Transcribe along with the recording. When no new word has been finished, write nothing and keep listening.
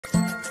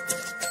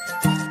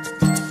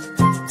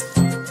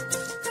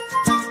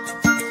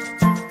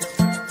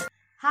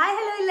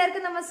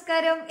എല്ലാവർക്കും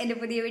നമസ്കാരം. എന്റെ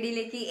പുതിയ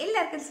വീഡിയോയിലേക്ക്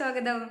എല്ലാവർക്കും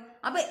സ്വാഗതം.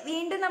 അപ്പൊ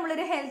വീണ്ടും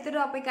നമ്മളൊരു ഹെൽത്ത്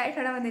ടോപ്പിക്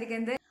ആയിട്ടാണ്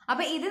വന്നിരിക്കുന്നത്.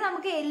 അപ്പൊ ഇത്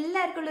നമുക്ക്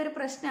എല്ലാവർക്കും ഉള്ള ഒരു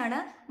പ്രശ്നമാണ്.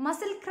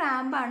 മസിൽ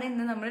ക്രാമ്പ് ആണ്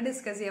ഇന്ന് നമ്മൾ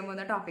ഡിസ്കസ് ചെയ്യാൻ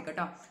പോകുന്ന ടോപ്പിക്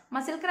കേട്ടോ.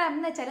 മസിൽ ക്രാമ്പ്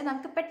എന്ന് വെച്ചാൽ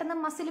നമുക്ക് പെട്ടെന്ന്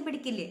മസിൽ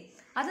പിടിക്കില്ലേ,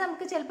 അത്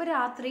നമുക്ക് ചിലപ്പോൾ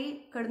രാത്രി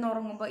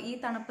കിടന്നുറങ്ങുമ്പോൾ, ഈ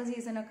തണുപ്പ്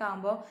സീസണൊക്കെ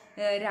ആകുമ്പോൾ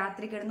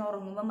രാത്രി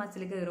കിടന്നുറങ്ങുമ്പോൾ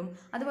മസിൽ കയറും.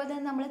 അതുപോലെ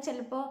തന്നെ നമ്മൾ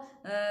ചിലപ്പോൾ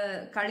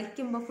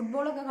കളിക്കുമ്പോൾ,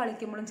 ഫുട്ബോളൊക്കെ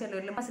കളിക്കുമ്പോഴും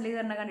ചിലരിൽ മസിൽ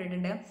കയറുന്ന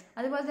കണ്ടിട്ടുണ്ട്.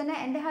 അതുപോലെ തന്നെ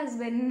എൻ്റെ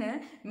ഹസ്ബൻഡിന്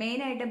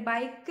മെയിനായിട്ട്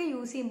ബൈക്ക്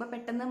യൂസ് ചെയ്യുമ്പോൾ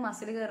പെട്ടെന്ന്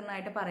മസിൽ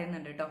കയറുന്നതായിട്ട്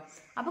പറയുന്നുണ്ട് കേട്ടോ.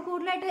 അപ്പോൾ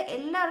കൂടുതലായിട്ട്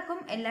എല്ലാവർക്കും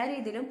എല്ലാ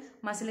രീതിയിലും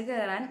മസിൽ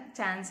കയറാൻ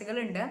ചാൻസുകൾ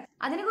ഉണ്ട്.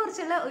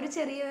 അതിനെക്കുറിച്ചുള്ള ഒരു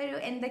ചെറിയൊരു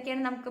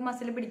എന്തൊക്കെയാണ് നമുക്ക്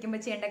മസിൽ പിടിക്കുമ്പോൾ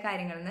ചെയ്യേണ്ട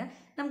കാര്യങ്ങളെന്ന്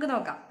നമുക്ക്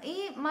നോക്കാം. ഈ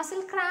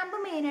മസിൽ ക്രാമ്പ്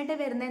മെയിനായിട്ട്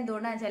വരുന്നത്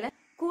എന്തുകൊണ്ടാണെന്ന് വെച്ചാൽ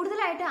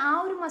കൂടുതലായിട്ട് ആ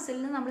ഒരു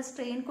മസിലിന് നമ്മൾ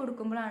സ്ട്രെയിൻ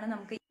കൊടുക്കുമ്പോഴാണ്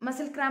നമുക്ക്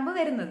മസിൽ ക്രാമ്പ്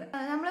വരുന്നത്.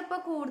 നമ്മളിപ്പോൾ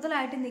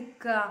കൂടുതലായിട്ട്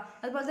നിൽക്കുക,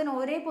 അതുപോലെ തന്നെ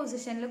ഒരേ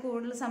പൊസിഷനിൽ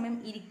കൂടുതൽ സമയം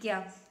ഇരിക്കുക,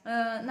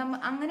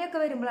 അങ്ങനെയൊക്കെ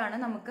വരുമ്പോഴാണ്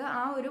നമുക്ക്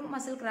ആ ഒരു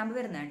മസിൽ ക്രാമ്പ്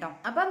വരുന്നത് കേട്ടോ.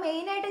 അപ്പൊ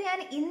മെയിനായിട്ട് ഞാൻ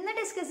ഇന്ന്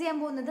ഡിസ്കസ് ചെയ്യാൻ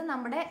പോകുന്നത്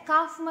നമ്മുടെ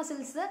കാഫ്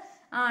മസിൽസ്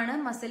ആണ്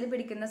മസിൽ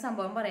പിടിക്കുന്ന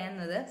സംഭവം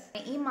പറയുന്നത്.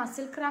 ഈ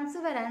മസിൽ ക്രാംസ്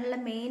വരാനുള്ള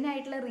മെയിൻ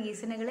ആയിട്ടുള്ള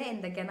റീസണുകൾ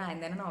എന്തൊക്കെയാണെന്ന്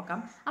ആദ്യം തന്നെ നോക്കാം.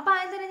 അപ്പൊ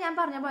ആദ്യം തന്നെ ഞാൻ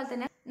പറഞ്ഞ പോലെ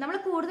തന്നെ നമ്മൾ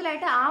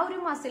കൂടുതലായിട്ട് ആ ഒരു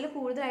മസിൽ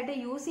കൂടുതലായിട്ട്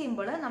യൂസ്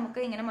ചെയ്യുമ്പോൾ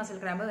നമുക്ക് ഇങ്ങനെ മസിൽ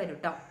ക്രാമ്പ് വരും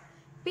കേട്ടോ.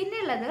 പിന്നെ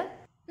ഉള്ളത്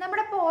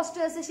നമ്മുടെ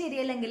പോസ്റ്റേഴ്സ്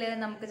ശരിയല്ലെങ്കിൽ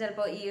നമുക്ക്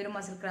ചിലപ്പോൾ ഈ ഒരു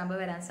മസിൽ ക്രാമ്പ്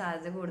വരാൻ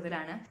സാധ്യത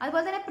കൂടുതലാണ്.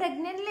 അതുപോലെ തന്നെ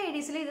പ്രഗ്നന്റ്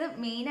ലേഡീസിൽ ഇത്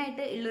മെയിൻ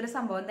ആയിട്ട് ഉള്ളൊരു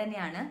സംഭവം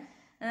തന്നെയാണ്.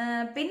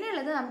 പിന്നെ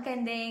ഉള്ളത് നമുക്ക്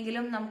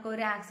എന്തെങ്കിലും നമുക്ക്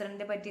ഒരു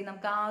ആക്സിഡന്റ് പറ്റി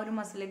നമുക്ക് ആ ഒരു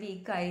മസിൽ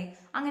വീക്കായി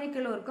അങ്ങനെയൊക്കെ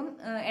ഉള്ളവർക്കും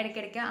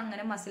ഇടയ്ക്കിടയ്ക്ക്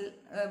അങ്ങനെ മസിൽ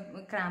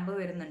ക്രാമ്പ്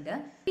വരുന്നുണ്ട്.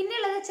 പിന്നെ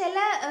ഉള്ളത് ചില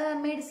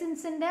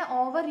മെഡിസിൻസിന്റെ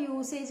ഓവർ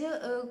യൂസേജ്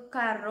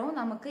കാരണവും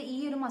നമുക്ക് ഈ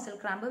ഒരു മസിൽ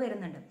ക്രാമ്പ്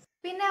വരുന്നുണ്ട്.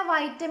 പിന്നെ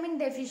വൈറ്റമിൻ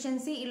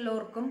ഡെഫിഷ്യൻസി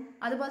ഉള്ളവർക്കും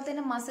അതുപോലെ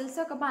തന്നെ മസിൽസ്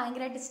ഒക്കെ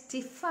ഭയങ്കരമായിട്ട്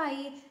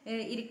സ്റ്റിഫായി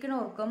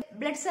ഇരിക്കുന്നവർക്കും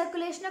ബ്ലഡ്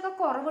സർക്കുലേഷൻ ഒക്കെ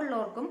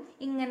കുറവുള്ളവർക്കും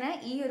ഇങ്ങനെ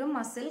ഈ ഒരു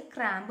മസിൽ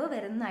ക്രാമ്പ്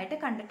വരുന്നതായിട്ട്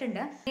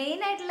കണ്ടിട്ടുണ്ട്.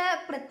 മെയിൻ ആയിട്ടുള്ള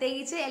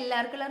പ്രത്യേകിച്ച്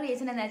എല്ലാവർക്കും ഉള്ള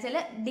റീസൺ എന്താ വെച്ചാൽ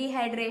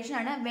ഡീഹൈഡ്രേഷൻ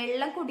ആണ്.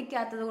 വെള്ളം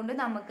കുടിക്കാത്തത് കൊണ്ട്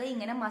നമുക്ക്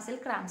ഇങ്ങനെ മസിൽ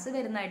ക്രാംസ്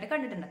വരുന്നതായിട്ട്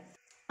കണ്ടിട്ടുണ്ട്.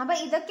 അപ്പൊ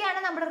ഇതൊക്കെയാണ്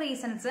നമ്മുടെ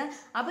റീസൺസ്.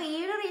 അപ്പൊ ഈ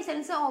ഒരു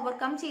റീസൺസ്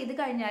ഓവർകം ചെയ്ത്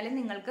കഴിഞ്ഞാൽ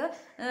നിങ്ങൾക്ക്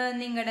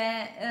നിങ്ങളുടെ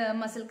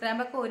മസിൽ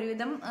ക്രാമ്പ് ഒക്കെ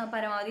ഒരുവിധം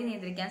പരമാവധി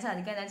നിയന്ത്രിക്കാൻ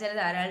സാധിക്കും. എന്താ വെച്ചാൽ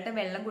ധാരാളമായിട്ട്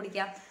വെള്ളം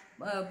കുടിക്കാം,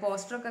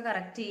 പോസ്റ്ററൊക്കെ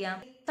കറക്റ്റ് ചെയ്യാം.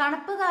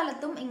 തണുപ്പ്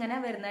കാലത്തും ഇങ്ങനെ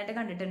വരുന്നതായിട്ട്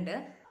കണ്ടിട്ടുണ്ട്.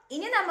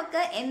 ഇനി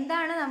നമുക്ക്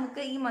എന്താണ്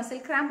നമുക്ക് ഈ മസിൽ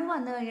ക്രാമ്പ്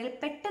വന്നു കഴിഞ്ഞാൽ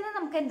പെട്ടെന്ന്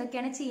നമുക്ക്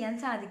എന്തൊക്കെയാണ് ചെയ്യാൻ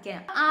സാധിക്കുക.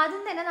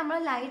 ആദ്യം തന്നെ നമ്മൾ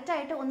ലൈറ്റ്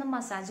ആയിട്ട് ഒന്ന്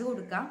മസാജ്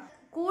കൊടുക്കാം.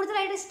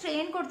 കൂടുതലായിട്ട്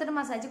സ്ട്രെയിൻ കൊടുത്തിട്ട്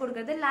മസാജ്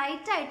കൊടുക്കരുത്.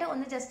 ലൈറ്റ് ആയിട്ട്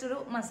ഒന്ന് ജസ്റ്റ് ഒരു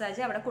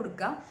മസാജ് അവിടെ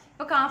കൊടുക്കുക.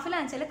 ഇപ്പൊ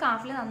കാഫിലാണെന്ന് വെച്ചാൽ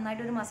കാഫിൽ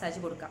നന്നായിട്ട് ഒരു മസാജ്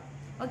കൊടുക്കാം.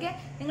 ഓക്കെ,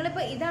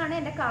 നിങ്ങളിപ്പോൾ ഇതാണ്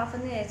എൻ്റെ കാഫ്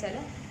എന്ന് വിചാരിച്ചാൽ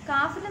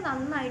കാഫിൽ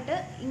നന്നായിട്ട്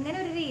ഇങ്ങനെ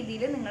ഒരു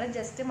രീതിയിൽ നിങ്ങൾ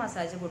ജസ്റ്റ്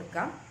മസാജ്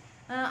കൊടുക്കാം.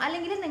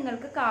 അല്ലെങ്കിൽ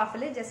നിങ്ങൾക്ക്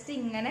കാഫിൽ ജസ്റ്റ്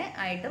ഇങ്ങനെ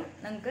ആയിട്ടും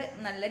നിങ്ങൾക്ക്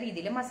നല്ല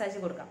രീതിയിൽ മസാജ്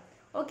കൊടുക്കാം.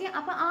 ഓക്കെ,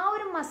 അപ്പൊ ആ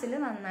ഒരു മസിൽ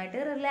നന്നായിട്ട്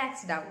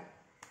റിലാക്സ്ഡ് ആകും.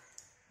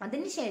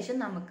 അതിനുശേഷം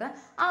നമുക്ക്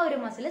ആ ഒരു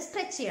മസിൽ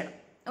സ്ട്രെച്ച് ചെയ്യണം.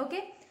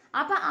 ഓക്കെ,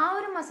 അപ്പൊ ആ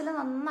ഒരു മസിൽ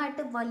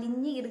നന്നായിട്ട്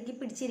വലിഞ്ഞ് ഇറുകി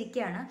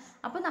പിടിച്ചിരിക്കുകയാണ്.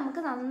 അപ്പൊ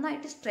നമുക്ക്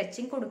നന്നായിട്ട്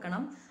സ്ട്രെച്ചിങ്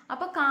കൊടുക്കണം.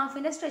 അപ്പൊ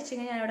കാഫിന്റെ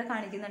സ്ട്രെച്ചിങ് ഞാനിവിടെ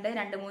കാണിക്കുന്നുണ്ട്.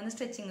 2-3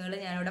 സ്ട്രെച്ചിങ്ങുകൾ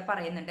ഞാനിവിടെ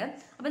പറയുന്നുണ്ട്.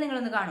 അപ്പൊ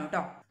നിങ്ങളൊന്ന് കാണൂ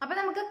കേട്ടോ. അപ്പൊ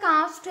നമുക്ക്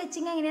കാഫ്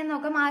സ്ട്രെച്ചിങ് എങ്ങനെയാന്ന്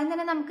നോക്കാം. ആദ്യം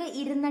തന്നെ നമുക്ക്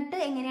ഇരുന്നിട്ട്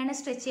എങ്ങനെയാണ്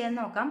സ്ട്രെച്ച് ചെയ്യാൻ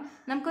നോക്കാം.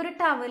 നമുക്കൊരു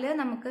ടവല്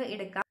നമുക്ക്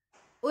എടുക്കാം.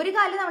 ഒരു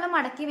കാല് നമ്മൾ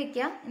മടക്കി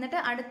വെക്കുക, എന്നിട്ട്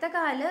അടുത്ത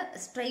കാല്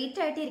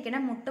സ്ട്രെയിറ്റ് ആയിട്ട്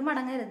ഇരിക്കണം, മുട്ട്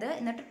മടങ്ങരുത്.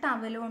 എന്നിട്ട്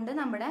ടവല് കൊണ്ട്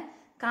നമ്മുടെ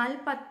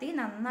കാൽപത്തി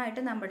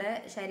നന്നായിട്ട് നമ്മുടെ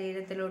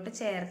ശരീരത്തിലോട്ട്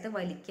ചേർത്ത്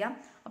വലിക്കാം.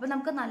 അപ്പൊ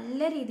നമുക്ക്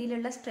നല്ല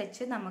രീതിയിലുള്ള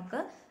സ്ട്രെച്ച് നമുക്ക്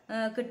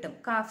കിട്ടും,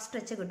 കാഫ്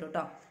സ്ട്രെച്ച് കിട്ടും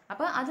കേട്ടോ.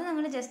 അപ്പൊ അത്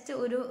നിങ്ങൾ ജസ്റ്റ്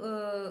ഒരു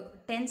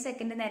 10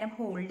 സെക്കൻഡ് നേരം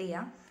ഹോൾഡ്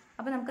ചെയ്യാം.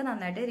 അപ്പൊ നമുക്ക്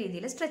നന്നായിട്ട്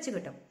രീതിയിൽ സ്ട്രെച്ച്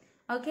കിട്ടും.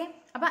 ഓക്കെ,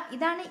 അപ്പൊ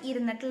ഇതാണ്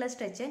ഇരുന്നിട്ടുള്ള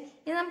സ്ട്രെച്ച്.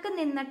 ഇത് നമുക്ക്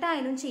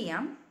നിന്നിട്ടായാലും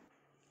ചെയ്യാം.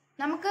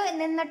 നമുക്ക്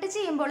നിന്നിട്ട്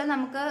ചെയ്യുമ്പോൾ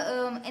നമുക്ക്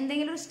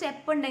എന്തെങ്കിലും ഒരു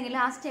സ്റ്റെപ്പ് ഉണ്ടെങ്കിൽ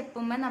ആ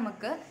സ്റ്റെപ്പുമ്മേ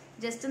നമുക്ക്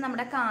ജസ്റ്റ്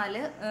നമ്മുടെ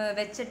കാല്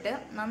വെച്ചിട്ട്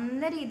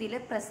നല്ല രീതിയിൽ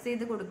പ്രസ്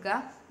ചെയ്ത് കൊടുക്കുക.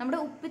 നമ്മുടെ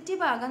ഉപ്പിറ്റി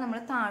ഭാഗം നമ്മൾ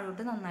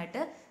താഴോട്ട്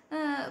നന്നായിട്ട്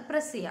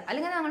പ്രസ് ചെയ്യുക.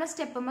 അല്ലെങ്കിൽ നമ്മൾ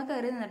സ്റ്റെപ്പുമ്മ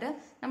കയറി നിന്നിട്ട്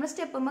നമ്മൾ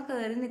സ്റ്റെപ്പുമ്മ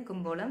കയറി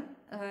നിൽക്കുമ്പോഴും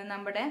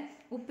നമ്മുടെ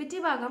ഉപ്പിറ്റി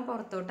ഭാഗം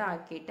പുറത്തോട്ട്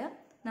ആക്കിയിട്ട്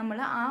നമ്മൾ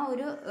ആ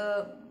ഒരു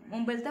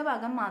മുമ്പിലത്തെ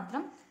ഭാഗം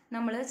മാത്രം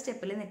നമ്മൾ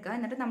സ്റ്റെപ്പിൽ നിൽക്കുക.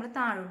 എന്നിട്ട് നമ്മൾ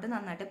താഴോട്ട്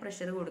നന്നായിട്ട്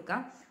പ്രഷർ കൊടുക്കുക.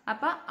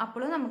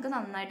 അപ്പോഴും നമുക്ക്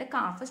നന്നായിട്ട്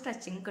കാഫ്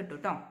സ്ട്രെച്ചിങ് കിട്ടും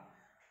കേട്ടോ.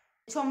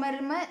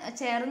 ചുമരുമ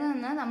ചേർന്ന്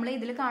നിന്ന് നമ്മൾ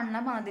ഇതിൽ കാണുന്ന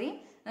മാതിരി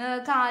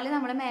കാല്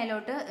നമ്മളെ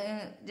മേലോട്ട്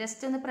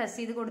ജസ്റ്റ് ഒന്ന് പ്രസ്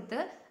ചെയ്ത് കൊടുത്ത്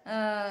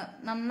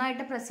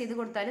നന്നായിട്ട് പ്രസ് ചെയ്ത്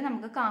കൊടുത്താൽ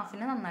നമുക്ക്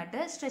കാഫിന് നന്നായിട്ട്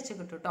സ്ട്രെച്ച്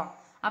കിട്ടും കേട്ടോ.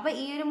 അപ്പൊ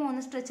ഈ ഒരു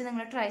 3 സ്ട്രെച്ച്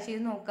നിങ്ങൾ ട്രൈ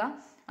ചെയ്ത് നോക്കുക.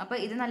 അപ്പൊ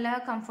ഇത് നല്ല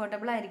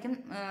കംഫർട്ടബിൾ ആയിരിക്കും.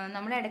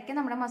 നമ്മൾ ഇടയ്ക്ക്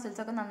നമ്മുടെ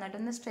മസിൽസ് ഒക്കെ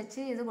നന്നായിട്ടൊന്ന് സ്ട്രെച്ച്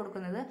ചെയ്ത്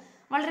കൊടുക്കുന്നത്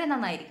വളരെ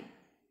നന്നായിരിക്കും.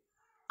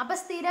 അപ്പൊ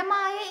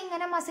സ്ഥിരമായ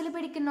ഇങ്ങനെ മസിൽ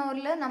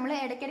പിടിക്കുന്നവരിൽ നമ്മൾ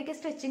ഇടയ്ക്കിടയ്ക്ക്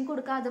സ്ട്രെച്ചിങ്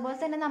കൊടുക്കുക. അതുപോലെ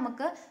തന്നെ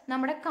നമുക്ക്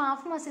നമ്മുടെ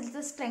കാഫ്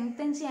മസിൽസ്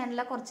സ്ട്രെങ്തൻ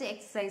ചെയ്യാനുള്ള കുറച്ച്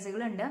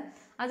എക്സസൈസുകൾ ഉണ്ട്.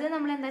 അത്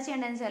നമ്മൾ എന്താ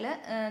ചെയ്യേണ്ടതെന്ന് വെച്ചാൽ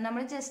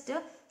നമ്മൾ ജസ്റ്റ്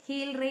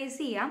ഹീൽ റേസ്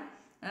ചെയ്യാം.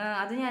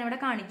 അത് ഞാനിവിടെ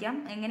കാണിക്കാം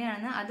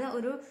എങ്ങനെയാണെന്ന്. അത്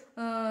ഒരു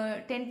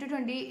 10 to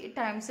 20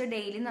 ടൈംസ്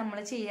ഡെയിലി നമ്മൾ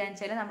ചെയ്യാന്ന്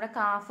വെച്ചാൽ നമ്മുടെ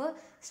കാഫ്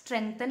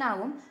സ്ട്രെങ്തൻ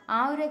ആവും. ആ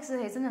ഒരു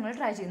എക്സസൈസ് നിങ്ങൾ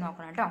ട്രൈ ചെയ്ത്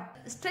നോക്കണം കേട്ടോ.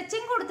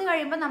 സ്ട്രെച്ചിങ് കൊടുത്തു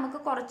കഴിയുമ്പോൾ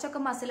നമുക്ക്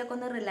കുറച്ചൊക്കെ മസിലൊക്കെ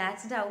ഒന്ന്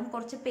റിലാക്സ്ഡ് ആവും,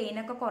 കുറച്ച് പെയിൻ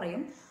ഒക്കെ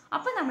കുറയും.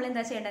 അപ്പൊ നമ്മൾ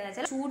എന്താ ചെയ്യേണ്ടതെന്ന്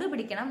വെച്ചാൽ ചൂട്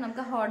പിടിക്കണം.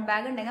 നമുക്ക് ഹോട്ട്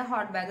ബാഗ് ഉണ്ടെങ്കിൽ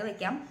ഹോട്ട് ബാഗ്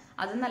വെക്കാം,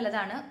 അത്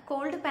നല്ലതാണ്.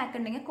 കോൾഡ് പാക്ക്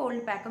ഉണ്ടെങ്കിൽ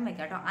കോൾഡ് പാക്കും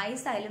വെക്കാം കേട്ടോ.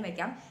 ഐസ് ആയാലും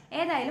വെക്കാം,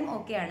 ഏതായാലും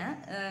ഓക്കെയാണ്.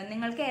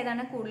 നിങ്ങൾക്ക്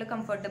ഏതാണ് കൂടുതൽ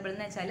കംഫർട്ടബിൾ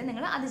എന്ന് വെച്ചാൽ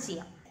നിങ്ങൾ അത്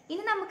ചെയ്യാം.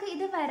 ഇനി നമുക്ക്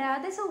ഇത്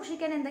വരാതെ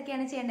സൂക്ഷിക്കാൻ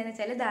എന്തൊക്കെയാണ് ചെയ്യേണ്ടതെന്ന്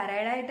വെച്ചാൽ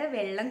ധാരാളമായിട്ട്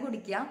വെള്ളം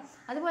കുടിക്കുക,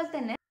 അതുപോലെ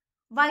തന്നെ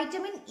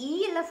വൈറ്റമിൻ ഇ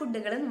ഉള്ള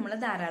ഫുഡുകൾ നമ്മൾ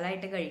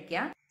ധാരാളമായിട്ട്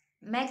കഴിക്കുക.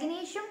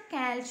 മാഗ്നീഷ്യം,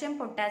 കാൽഷ്യം,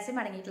 പൊട്ടാസ്യം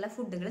അടങ്ങിയിട്ടുള്ള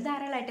ഫുഡുകൾ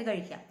ധാരാളമായിട്ട്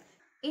കഴിക്കാം.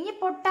 ഇനി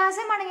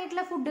പൊട്ടാസ്യം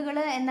അടങ്ങിയിട്ടുള്ള ഫുഡുകൾ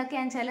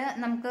എന്തൊക്കെയാണെന്ന്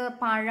വെച്ചാൽ നമുക്ക്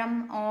പഴം,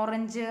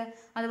 ഓറഞ്ച്,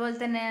 അതുപോലെ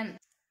തന്നെ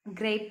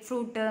ഗ്രേപ്പ്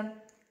ഫ്രൂട്ട്,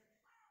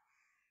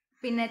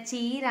 പിന്നെ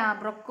ചീര,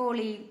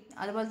 ബ്രൊക്കോളി,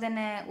 അതുപോലെ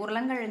തന്നെ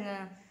ഉരുളൻകിഴങ്ങ്,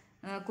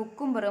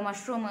 കുക്കുംബർ,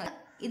 മഷ്റൂം,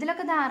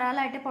 ഇതിലൊക്കെ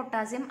ധാരാളമായിട്ട്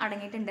പൊട്ടാസ്യം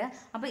അടങ്ങിയിട്ടുണ്ട്.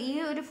 അപ്പോൾ ഈ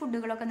ഒരു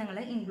ഫുഡുകളൊക്കെ നിങ്ങൾ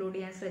ഇൻക്ലൂഡ്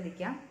ചെയ്യാൻ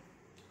ശ്രദ്ധിക്കാം.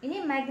 ഇനി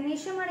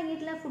മാഗ്നീഷ്യം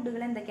അടങ്ങിയിട്ടുള്ള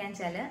ഫുഡുകൾ എന്തൊക്കെയാണെന്ന്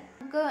വെച്ചാൽ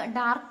നമുക്ക്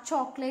ഡാർക്ക്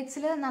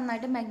ചോക്ലേറ്റ്സിൽ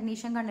നന്നായിട്ട്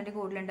മാഗ്നീഷ്യം കണ്ടന്റ്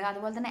കൂടുതലുണ്ട്.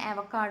 അതുപോലെ തന്നെ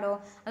അവക്കാഡോ,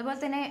 അതുപോലെ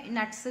തന്നെ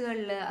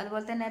നട്ട്സുകളിൽ,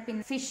 അതുപോലെ തന്നെ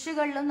പിന്നെ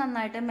ഫിഷുകളിലും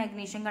നന്നായിട്ട്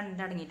മാഗ്നീഷ്യം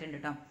കണ്ടന്റ് അടങ്ങിയിട്ടുണ്ട്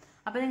കേട്ടോ.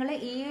 അപ്പോൾ നിങ്ങൾ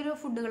ഈ ഒരു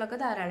ഫുഡുകളൊക്കെ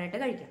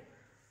ധാരാളമായിട്ട് കഴിക്കാം.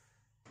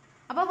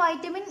 അപ്പോൾ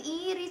വൈറ്റമിൻ ഇ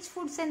റിച്ച്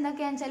ഫുഡ്സ്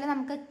എന്തൊക്കെയാണെന്ന് വെച്ചാൽ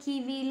നമുക്ക്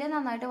കിവിയിൽ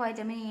നന്നായിട്ട്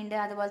വൈറ്റമിൻ ഇ ഉണ്ട്.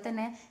 അതുപോലെ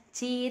തന്നെ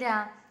ചീര,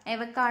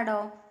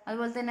 അവക്കാഡോ,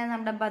 അതുപോലെ തന്നെ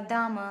നമ്മുടെ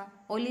ബദാം,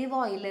 ഒലീവ്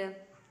ഓയിൽ.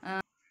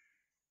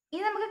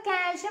 ഇനി നമുക്ക്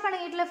കാൽഷ്യം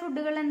അടങ്ങിയിട്ടുള്ള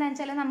ഫുഡുകൾ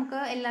എന്താണെന്ന് വെച്ചാൽ നമുക്ക്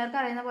എല്ലാവർക്കും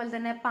അറിയുന്ന പോലെ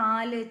തന്നെ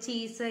പാല്,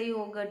 ചീസ്,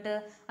 യോഗട്ട്,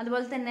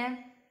 അതുപോലെ തന്നെ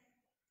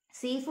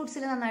സീ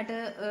ഫുഡ്സിൽ നന്നായിട്ട്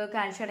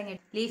കാൽഷ്യം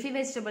അടങ്ങിയിട്ട്, ലീഫി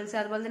വെജിറ്റബിൾസ്,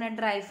 അതുപോലെ തന്നെ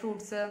ഡ്രൈ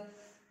ഫ്രൂട്ട്സ്,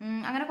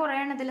 അങ്ങനെ കുറേ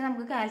എണ്ണത്തിൽ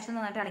നമുക്ക് കാൽഷ്യം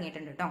നന്നായിട്ട്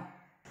അടങ്ങിയിട്ടുണ്ട് കേട്ടോ.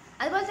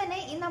 അതുപോലെ തന്നെ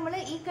നമ്മൾ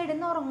ഈ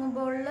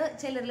കിടന്നുറങ്ങുമ്പോൾ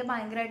ചിലരിൽ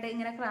ഭയങ്കരമായിട്ട്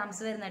ഇങ്ങനെ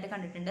ക്രാംസ് വരുന്നതായിട്ട്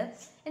കണ്ടിട്ടുണ്ട്.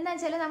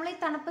 എന്താണെന്ന് വെച്ചാൽ നമ്മൾ ഈ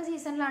തണുപ്പ്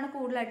സീസണിലാണ്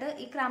കൂടുതലായിട്ട്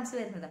ഈ ക്രാംസ്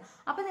വരുന്നത്.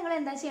 അപ്പോൾ നിങ്ങൾ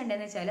എന്താ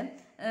ചെയ്യേണ്ടതെന്ന് വെച്ചാൽ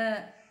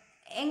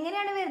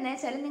എങ്ങനെയാണ് വരുന്നത്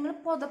വെച്ചാൽ നിങ്ങൾ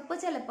പുതപ്പ്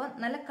ചിലപ്പോൾ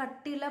നല്ല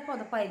കട്ടിയുള്ള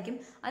പുതപ്പായിരിക്കും,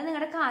 അത്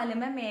നിങ്ങളുടെ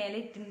കാലുമേ മേലെ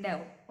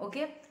ഇട്ടുണ്ടാവും.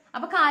 ഓക്കെ,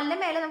 അപ്പൊ കാലിന്റെ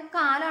മേലെ നമുക്ക്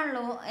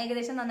കാലാണല്ലോ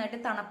ഏകദേശം നന്നായിട്ട്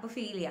തണുപ്പ്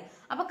ഫീൽ ചെയ്യുക.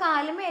 അപ്പൊ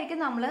കാലുമേലായിരിക്കും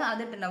നമ്മൾ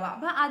അത് ഇട്ടുണ്ടാവുക.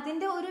 അപ്പൊ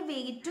അതിന്റെ ഒരു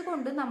വെയിറ്റ്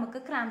കൊണ്ട്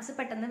നമുക്ക് ക്രാംസ്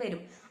പെട്ടെന്ന്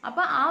വരും.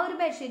 അപ്പൊ ആ ഒരു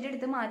ബെഡ്ഷീറ്റ്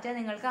എടുത്ത് മാറ്റാൻ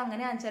നിങ്ങൾക്ക്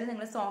അങ്ങനെ വെച്ചാൽ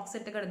നിങ്ങൾ സോക്സ്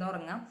ഇട്ട്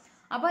കിടന്നുറങ്ങാം.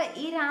 അപ്പൊ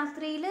ഈ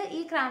രാത്രിയിൽ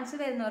ഈ ക്രാംസ്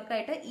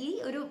വരുന്നവർക്കായിട്ട് ഈ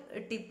ഒരു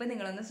ടിപ്പ്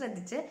നിങ്ങളൊന്ന്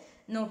ശ്രദ്ധിച്ച്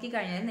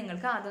നോക്കിക്കഴിഞ്ഞാൽ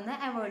നിങ്ങൾക്ക് അതൊന്ന്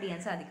അവോയ്ഡ് ചെയ്യാൻ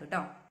സാധിക്കും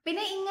കേട്ടോ.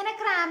 പിന്നെ ഇങ്ങനെ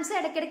ക്രാംസ്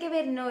ഇടയ്ക്കിടയ്ക്ക്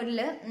വരുന്നവരിൽ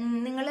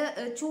നിങ്ങൾ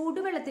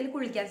ചൂടുവെള്ളത്തിൽ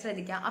കുളിക്കാൻ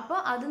ശ്രദ്ധിക്കുക. അപ്പോൾ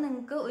അത്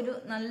നിങ്ങൾക്ക് ഒരു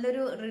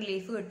നല്ലൊരു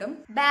റിലീഫ് കിട്ടും.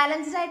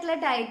 ബാലൻസ്ഡ് ആയിട്ടുള്ള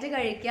ഡയറ്റ്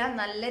കഴിക്കുക,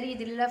 നല്ല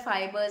രീതിയിലുള്ള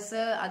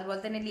ഫൈബേഴ്സ്, അതുപോലെ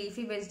തന്നെ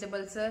leafy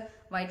vegetables,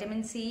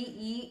 vitamin C,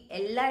 E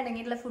എല്ലാം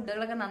അടങ്ങിയിട്ടുള്ള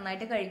ഫുഡുകളൊക്കെ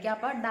നന്നായിട്ട് കഴിക്കുക.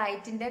 അപ്പോൾ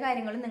ഡയറ്റിന്റെ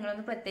കാര്യങ്ങൾ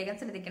നിങ്ങളൊന്ന് പ്രത്യേകം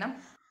ശ്രദ്ധിക്കണം.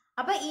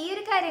 അപ്പൊ ഈ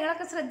ഒരു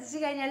കാര്യങ്ങളൊക്കെ ശ്രദ്ധിച്ചു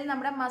കഴിഞ്ഞാൽ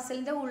നമ്മുടെ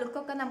മസിലിന്റെ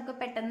ഉളുക്കൊക്കെ നമുക്ക്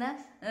പെട്ടെന്ന്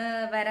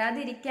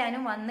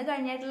വരാതിരിക്കാനും വന്നു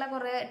കഴിഞ്ഞിട്ടുള്ള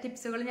കുറെ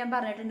ടിപ്സുകൾ ഞാൻ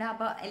പറഞ്ഞിട്ടുണ്ട്.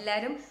 അപ്പൊ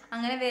എല്ലാവരും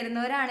അങ്ങനെ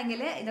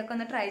വരുന്നവരാണെങ്കിൽ ഇതൊക്കെ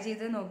ഒന്ന് ട്രൈ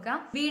ചെയ്ത് നോക്കാം.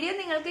 വീഡിയോ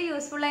നിങ്ങൾക്ക്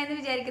യൂസ്ഫുൾ ആയെന്ന്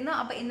വിചാരിക്കുന്നു.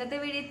 അപ്പൊ ഇന്നത്തെ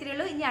വീഡിയോ ഇത്രയേ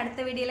ഉള്ളൂ. ഇനി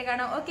അടുത്ത വീഡിയോയിൽ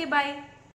കാണാം. Okay, by.